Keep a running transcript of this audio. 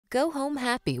Go home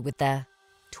happy with the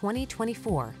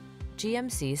 2024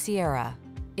 GMC Sierra.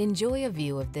 Enjoy a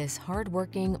view of this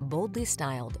hard-working, boldly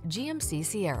styled GMC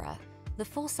Sierra, the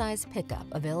full-size pickup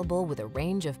available with a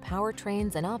range of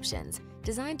powertrains and options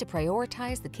designed to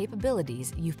prioritize the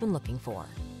capabilities you've been looking for.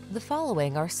 The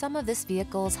following are some of this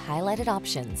vehicle's highlighted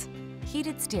options: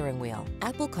 heated steering wheel,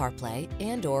 Apple Carplay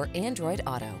and/or Android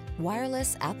Auto,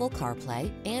 wireless Apple Carplay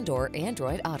and/or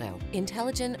Android Auto,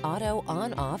 intelligent auto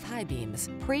on-off high beams,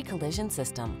 pre-collision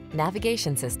system,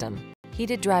 navigation system,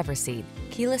 heated driver's seat,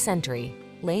 keyless entry,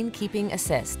 lane keeping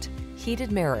assist,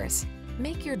 heated mirrors.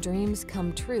 Make your dreams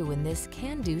come true in this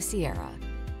can-do Sierra.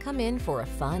 Come in for a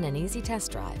fun and easy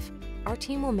test drive. Our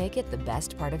team will make it the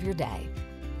best part of your day.